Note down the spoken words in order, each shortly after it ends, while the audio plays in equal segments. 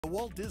The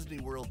Walt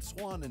Disney World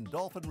Swan and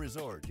Dolphin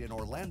Resort in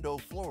Orlando,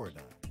 Florida.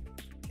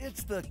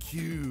 It's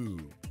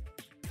theCUBE,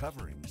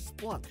 covering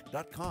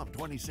Splunk.com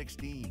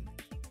 2016.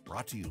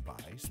 Brought to you by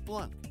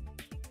Splunk.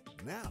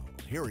 Now,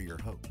 here are your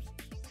hosts,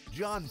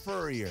 John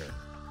Furrier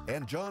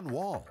and John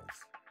Walls.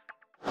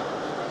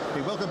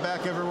 Hey, welcome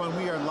back everyone.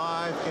 We are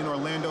live in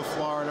Orlando,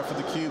 Florida for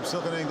theCUBE,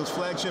 SiliconANGLE's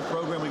flagship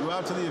program. We go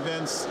out to the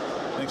events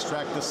and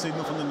extract the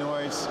signal from the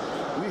noise.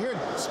 We're here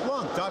at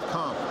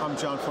Splunk.com. I'm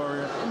John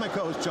Furrier, and my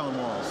co-host John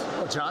Walls.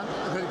 Well, John,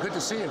 good to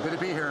see you. Good to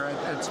be here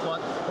at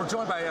Splunk. We're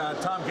joined by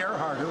Tom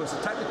Gerhard, who is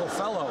a technical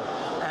fellow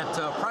at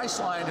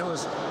Priceline, who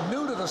is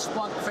new to the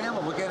Splunk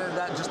family. We'll get into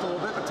that in just a little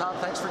bit, but Tom,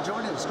 thanks for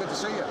joining us. Good to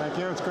see you. Thank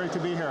you, it's great to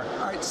be here.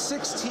 All right,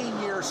 16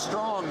 years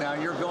strong now,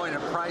 you're going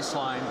at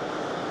Priceline.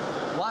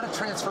 A lot of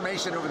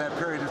transformation over that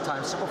period of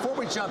time. So before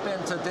we jump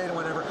into data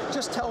whatever,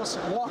 just tell us,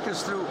 walk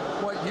us through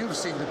what you've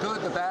seen, the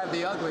good, the bad,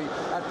 the ugly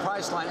at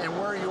Priceline, and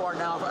where you are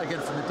now, again,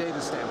 from the data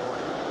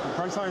standpoint.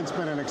 Priceline's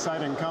been an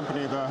exciting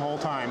company the whole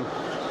time.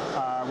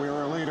 We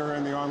were a leader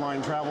in the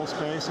online travel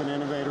space, an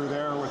innovator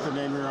there with the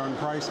name your own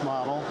price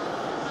model.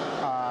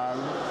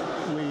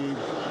 We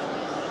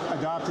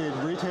adopted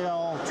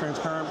retail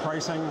transparent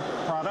pricing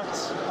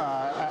products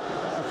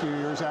a few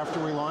years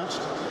after we launched,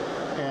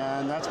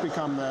 and that's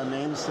become the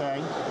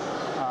mainstay.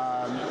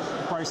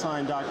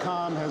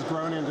 Priceline.com has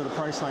grown into the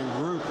Priceline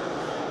Group,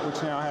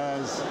 which now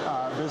has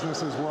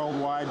businesses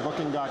worldwide,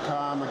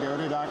 Booking.com,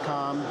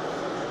 Agoda.com,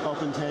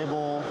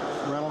 OpenTable,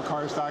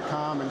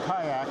 RentalCars.com, and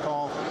Kayak,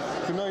 all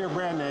familiar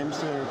brand names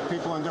to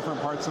people in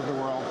different parts of the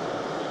world.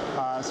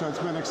 So it's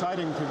been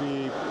exciting to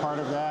be part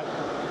of that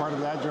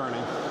journey.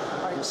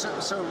 All right,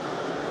 so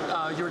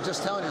you were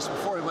just telling us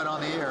before we went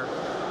on the air,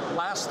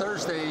 last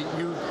Thursday,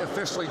 you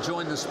officially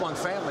joined the Splunk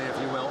family,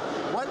 if you will.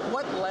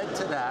 What led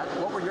to that?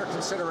 What were your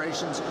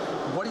considerations?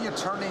 What are you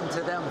turning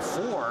to them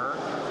for?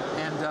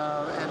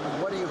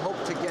 And what do you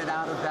hope to get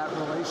out of that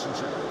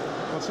relationship?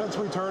 Well, since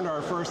we turned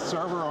our first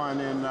server on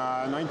in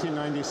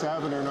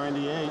 1997 or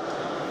 98,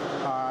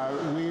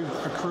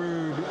 we've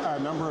accrued a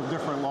number of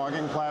different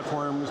logging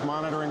platforms,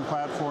 monitoring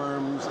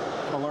platforms,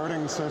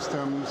 alerting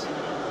systems,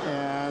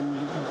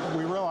 and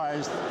we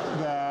realized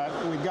that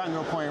we'd gotten to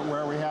a point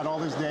where we had all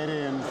this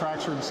data in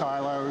fractured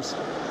silos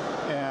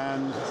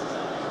and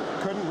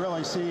couldn't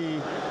really see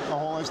a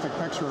holistic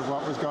picture of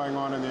what was going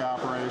on in the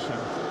operation.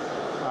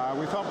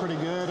 We felt pretty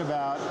good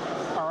about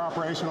our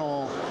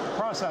operational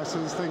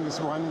processes. Things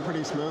run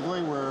pretty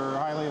smoothly. We're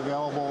highly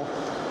available.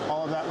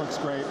 All of that looks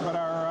great. But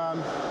our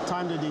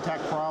time to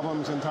detect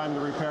problems and time to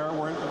repair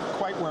weren't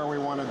quite where we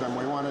wanted them.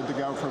 We wanted to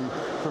go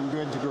from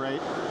good to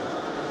great.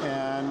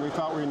 And we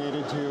thought we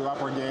needed to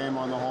up our game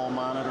on the whole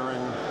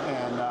monitoring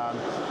and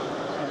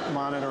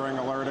monitoring,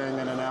 alerting,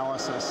 and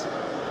analysis.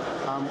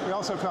 We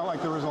also felt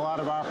like there was a lot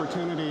of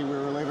opportunity we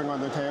were leaving on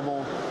the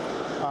table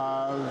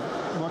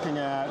looking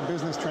at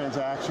business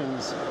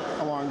transactions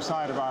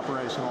alongside of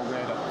operational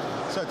data.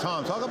 So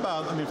Tom, talk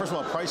about, first of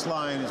all,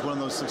 Priceline is one of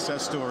those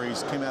success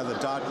stories, came out of the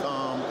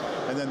dot-com,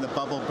 and then the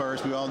bubble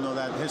burst. We all know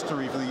that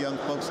history for the young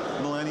folks.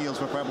 Millennials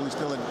were probably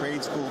still in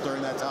grade school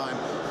during that time.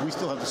 We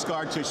still have the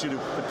scar tissue to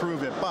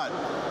prove it, but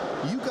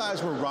you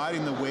guys were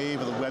riding the wave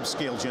of the web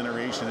scale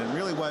generation, and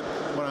really what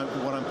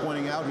I'm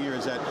pointing out here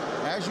is that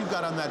as you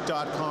got on that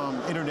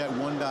dot-com Internet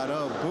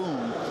 1.0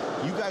 boom,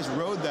 you guys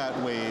rode that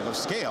wave of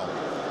scale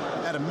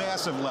at a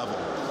massive level.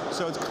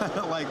 So it's kind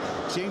of like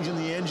changing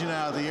the engine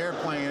out of the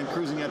airplane and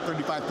cruising at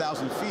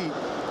 35,000 feet.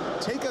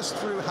 Take us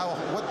through how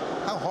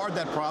hard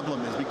that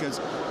problem is,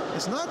 because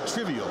it's not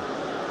trivial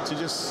to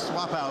just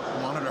swap out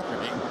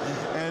monitoring.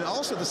 And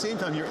also at the same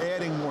time, you're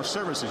adding more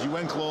services. You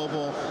went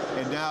global,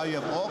 and now you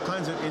have all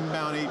kinds of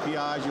inbound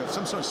APIs. You have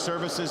some sort of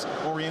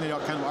services-oriented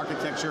kind of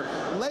architecture.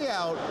 Lay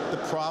out the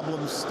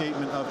problem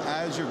statement of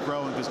as you're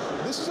growing, because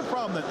this is a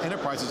problem that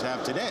enterprises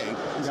have today,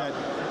 is that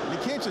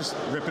they can't just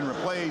rip and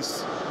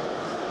replace,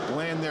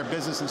 land their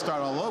business and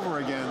start all over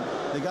again.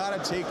 They got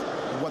to take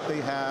what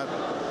they have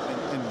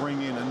and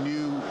bring in a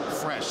new,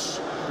 fresh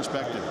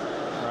perspective.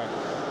 Right.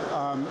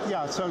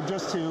 Yeah, so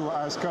just to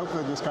scope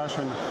the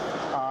discussion,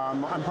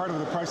 I'm part of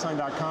the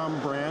Priceline.com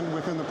brand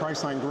within the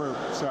Priceline Group,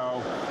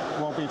 so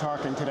won't be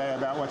talking today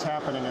about what's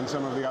happening in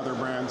some of the other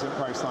brands at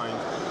Priceline.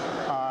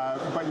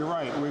 But you're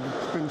right, we've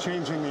been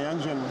changing the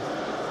engine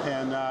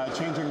and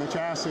changing the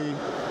chassis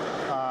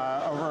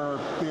over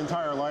the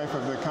entire life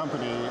of the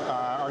company.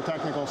 Our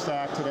technical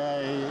stack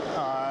today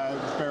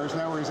bears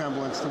no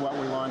resemblance to what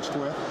we launched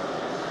with.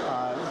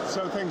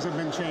 So things have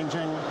been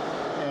changing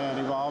and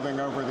evolving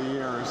over the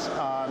years.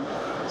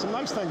 Some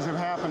nice things have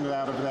happened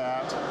out of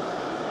that.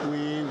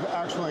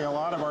 Actually, a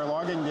lot of our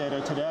logging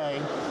data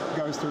today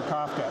goes through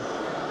Kafka.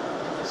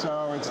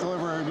 So it's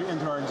delivered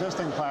into our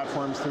existing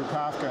platforms through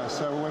Kafka.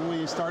 So when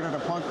we started a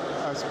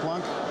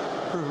Splunk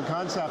proof of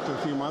concept a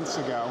few months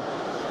ago,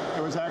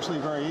 it was actually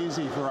very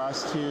easy for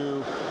us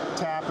to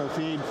tap a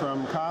feed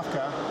from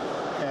Kafka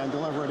and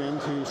deliver it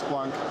into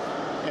Splunk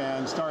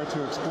and start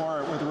to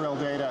explore it with real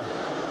data.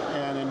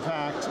 And in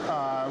fact,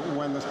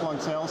 when the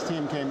Splunk sales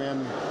team came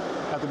in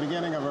at the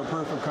beginning of a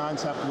proof of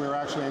concept, we were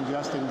actually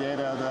ingesting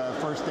data the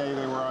first day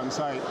they were on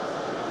site.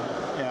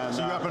 And,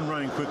 so you're up and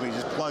running quickly,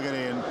 just plug it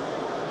in.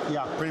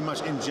 Yeah. Pretty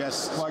much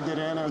ingest. Plugged it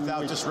in. And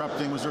without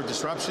disrupting. Was there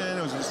disruption,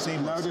 or was it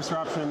seamless? No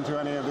disruption to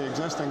any of the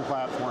existing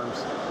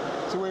platforms.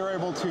 So we were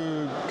able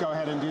to go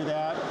ahead and do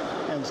that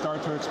and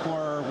start to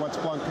explore what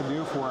Splunk could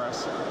do for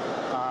us.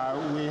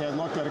 We had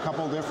looked at a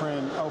couple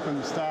different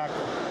open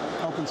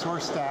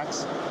source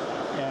stacks,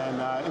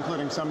 and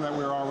including some that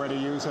we were already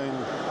using,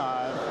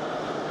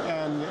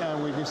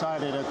 and we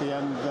decided at the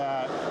end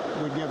that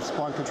we'd give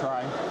Splunk a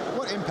try.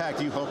 What impact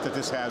do you hope that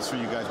this has for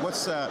you guys?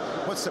 What's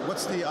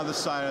the other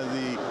side of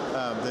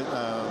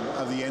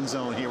the end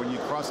zone here when you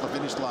cross the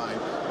finish line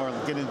or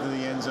get into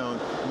the end zone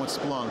with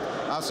Splunk?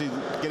 Obviously,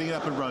 getting it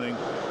up and running,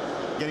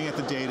 getting at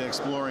the data,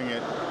 exploring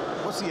it.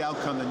 What's the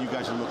outcome that you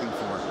guys are looking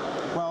for?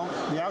 Well,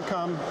 the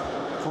outcome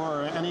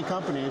for any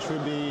company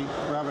should be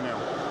revenue.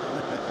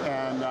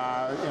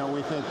 And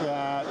we think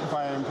that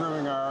by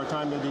improving our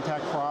time to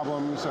detect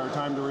problems, our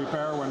time to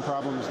repair when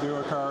problems do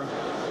occur,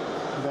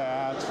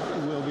 that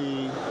we'll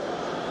be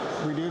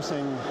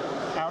reducing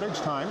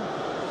outage time.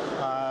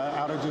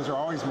 Outages are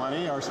always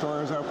money. Our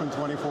store is open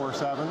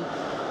 24/7,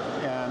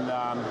 and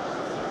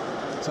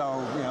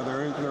so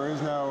there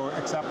is no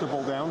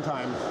acceptable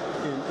downtime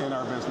in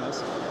our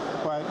business.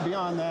 But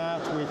beyond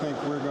that, we think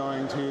we're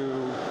going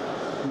to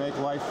make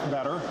life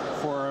better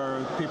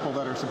for people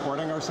that are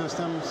supporting our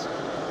systems.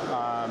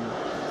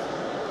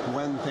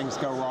 When things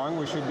go wrong,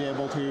 we should be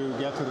able to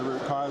get to the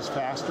root cause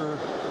faster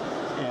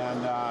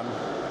and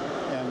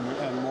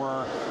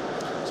more.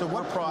 So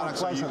what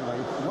products are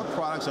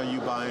you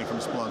buying from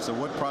Splunk? So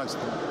what products?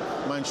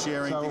 Mind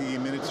sharing? So, taking a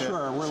minute to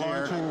sure. We're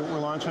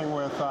launching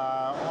with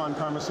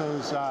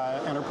on-premises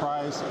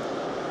enterprise.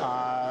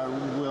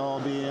 We'll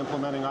be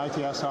implementing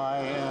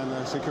ITSI and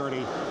the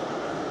security,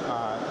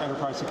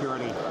 enterprise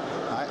security.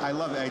 I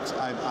love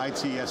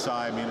ITSI.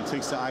 I mean, it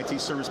takes the IT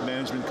service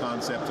management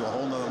concept to a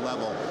whole nother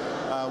level.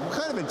 What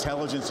kind of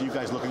intelligence are you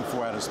guys looking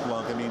for out of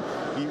Splunk? I mean,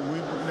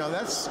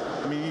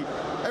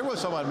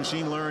 everyone's talking about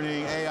machine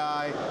learning,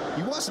 AI.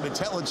 You want some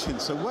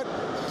intelligence. So what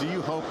do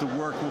you hope the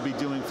work will be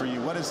doing for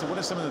you? What are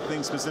some of the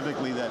things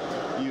specifically that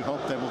you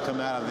hope that will come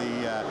out of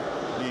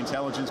the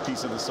intelligence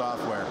piece of the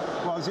software?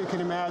 Well, as you can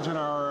imagine,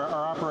 our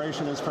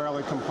operation is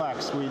fairly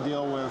complex. We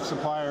deal with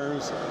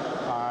suppliers,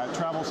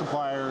 travel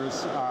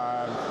suppliers,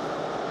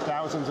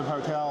 thousands of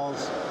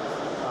hotels,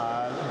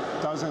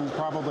 dozens,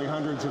 probably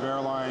hundreds of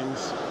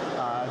airlines,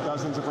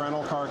 dozens of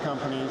rental car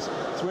companies.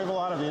 So we have a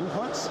lot of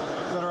inputs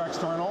that are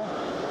external,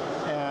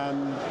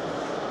 and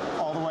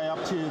all the way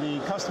up to the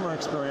customer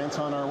experience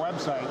on our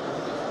website.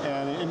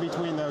 And in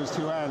between those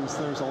two ends,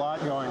 there's a lot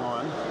going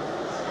on.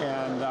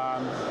 And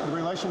the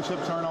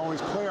relationships aren't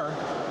always clear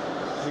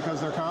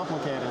because they're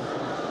complicated.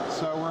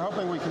 So we're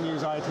hoping we can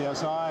use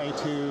ITSI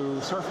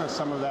to surface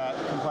some of that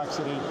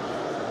complexity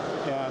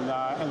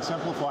and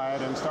simplify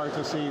it and start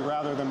to see,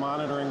 rather than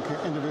monitoring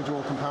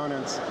individual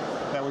components,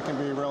 that we can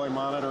be really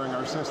monitoring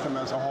our system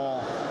as a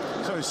whole.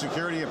 So is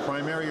security a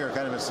primary or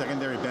kind of a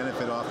secondary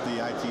benefit off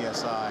the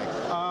ITSI?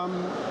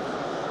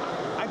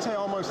 I'd say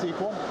almost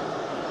equal.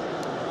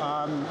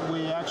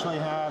 We actually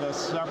had a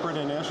separate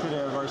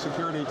initiative. Our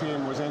security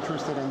team was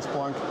interested in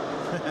Splunk.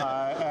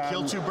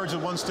 Kill two birds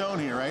with one stone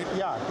here, right?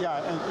 Yeah,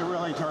 and it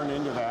really turned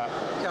into that.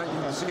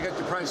 Yeah, so you got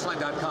the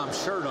Priceline.com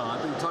shirt on,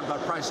 but you talked about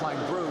Priceline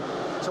Group.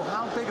 So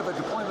how big of a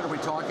deployment are we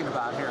talking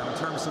about here in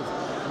terms of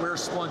where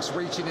Splunk's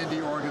reaching into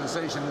your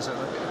organization? Is it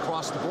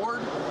across the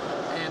board?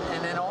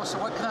 And then also,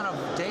 what kind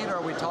of data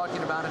are we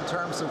talking about in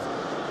terms of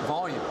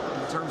volume,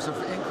 in terms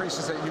of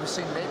increases that you've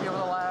seen maybe over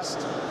the last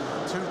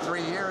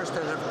 2-3 years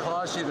that have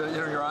caused you to,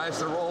 your eyes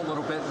to roll a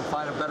little bit and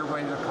find a better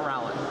way to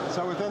corral it?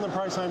 So within the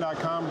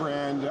Priceline.com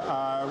brand,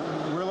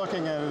 we're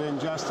looking at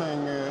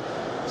ingesting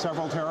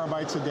several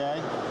terabytes a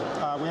day.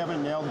 We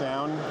haven't nailed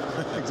down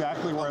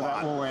exactly where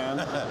that will land.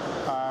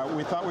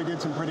 We thought we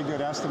did some pretty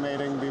good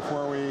estimating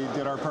before we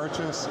did our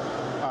purchase.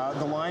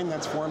 The line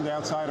that's formed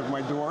outside of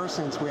my door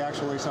since we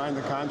actually signed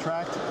the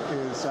contract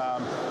is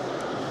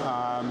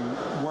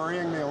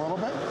worrying me a little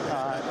bit.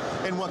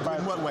 In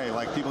what way?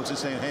 Like people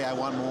just saying, hey, I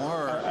want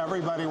more? Or?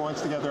 Everybody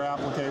wants to get their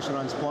application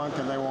on Splunk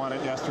and they want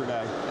it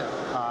yesterday.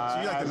 So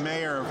you're like the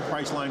mayor of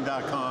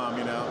Priceline.com,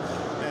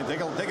 and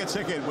take a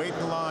ticket, wait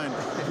in line.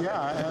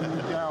 Yeah, and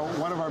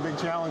one of our big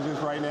challenges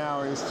right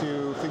now is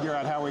to figure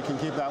out how we can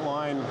keep that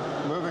line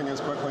moving as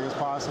quickly as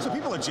possible. So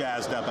people are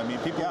jazzed up. I mean,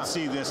 people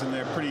see this and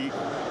they're pretty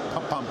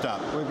pumped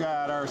up. We've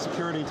got our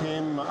security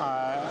team,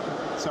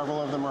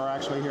 several of them are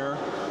actually here.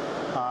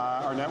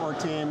 Our network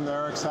team,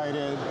 they're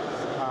excited.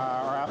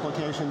 Our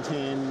application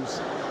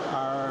teams,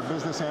 our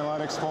business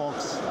analytics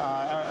folks,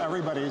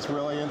 everybody's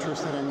really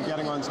interested in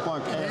getting on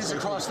Splunk. It is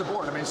across the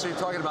board. I mean, so you're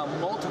talking about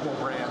multiple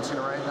brands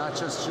here, right? Not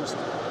just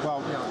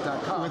 .com.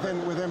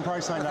 Within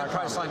Priceline.com.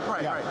 Priceline,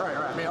 right.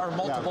 I mean, our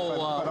multiple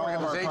but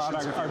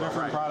organizations. Our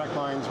different product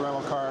lines,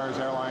 rental cars,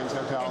 airlines,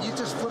 hotels. And you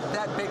just flip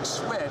that big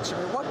switch. I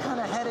mean, what kind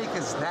of headache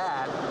is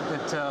that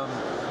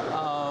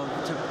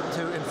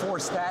to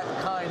enforce that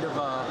kind of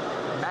a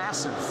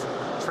massive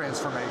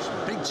transformation,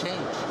 big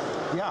change?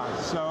 Yeah,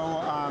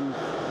 so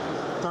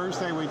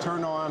Thursday we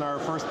turned on our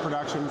first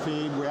production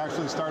feed. We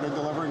actually started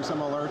delivering some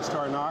alerts to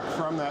our NOC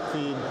from that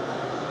feed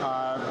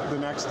the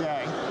next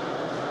day.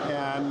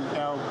 And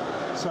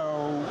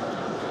so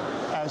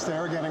as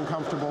they're getting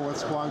comfortable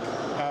with Splunk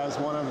as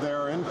one of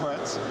their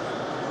inputs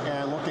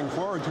and looking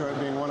forward to it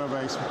being one of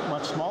a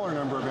much smaller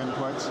number of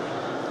inputs,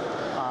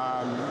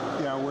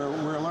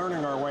 we're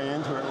learning our way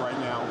into it right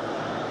now.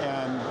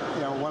 And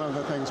one of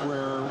the things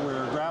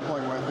we're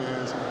grappling with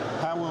is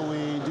how will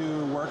we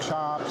do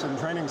workshops and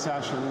training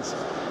sessions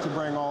to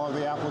bring all of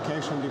the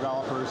application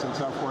developers and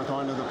so forth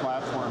onto the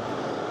platform.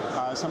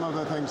 Some of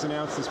the things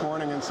announced this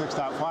morning in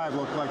 6.5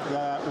 look like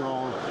that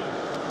will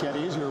get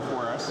easier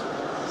for us.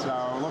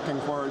 So looking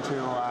forward to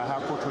how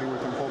quickly we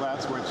can pull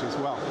that switch as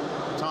well.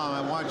 Tom,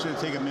 I want you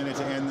to take a minute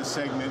to end the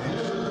segment.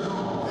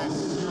 And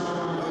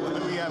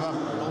we have a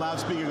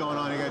loudspeaker going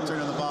on. You got to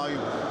turn on the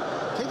volume.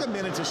 Take a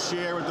minute to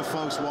share with the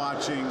folks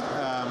watching,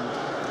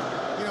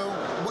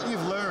 what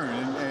you've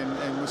learned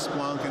and with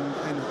Splunk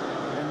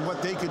and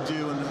what they could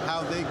do and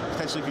how they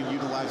potentially could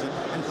utilize it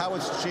and how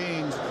it's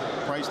changed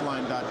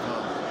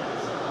Priceline.com.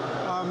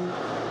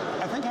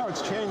 I think how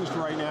it's changed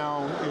right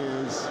now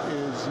is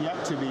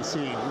yet to be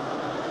seen.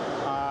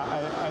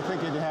 I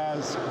think it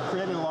has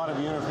created a lot of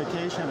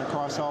unification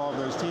across all of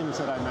those teams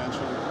that I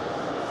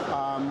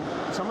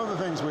mentioned. Some of the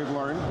things we've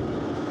learned,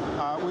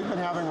 we've been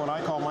having what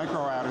I call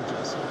micro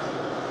outages.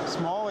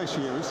 Small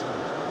issues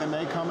that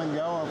may come and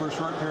go over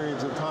short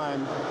periods of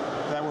time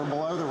that were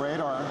below the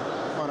radar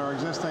on our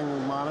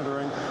existing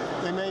monitoring.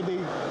 They may be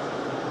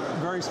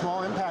very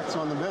small impacts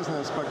on the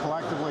business, but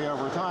collectively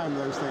over time,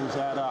 those things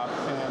add up.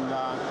 And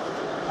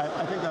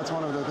I think that's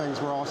one of the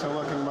things we're also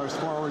looking most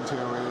forward to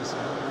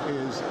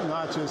is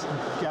not just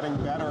getting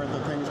better at the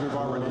things we've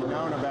already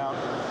known about,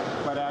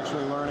 but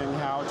actually learning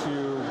how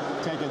to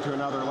take it to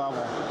another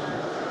level.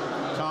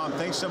 Tom,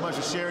 thanks so much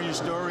for sharing your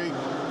story.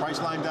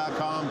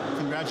 Priceline.com,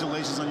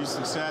 congratulations on your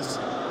success.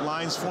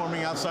 Lines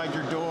forming outside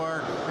your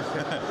door.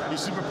 You're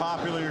super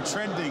popular, you're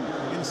trending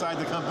inside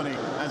the company,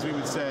 as we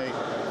would say.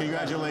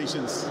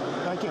 Congratulations.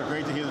 Thank you.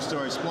 Great to hear the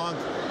story. Splunk,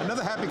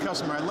 another happy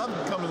customer. I love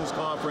coming to this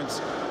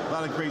conference. A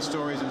lot of great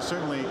stories, and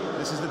certainly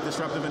this is the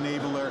disruptive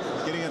enabler,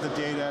 getting at the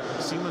data,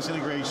 seamless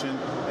integration,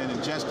 and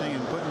ingesting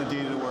and putting the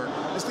data to work.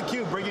 It's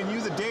theCUBE, bringing you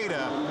the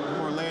data.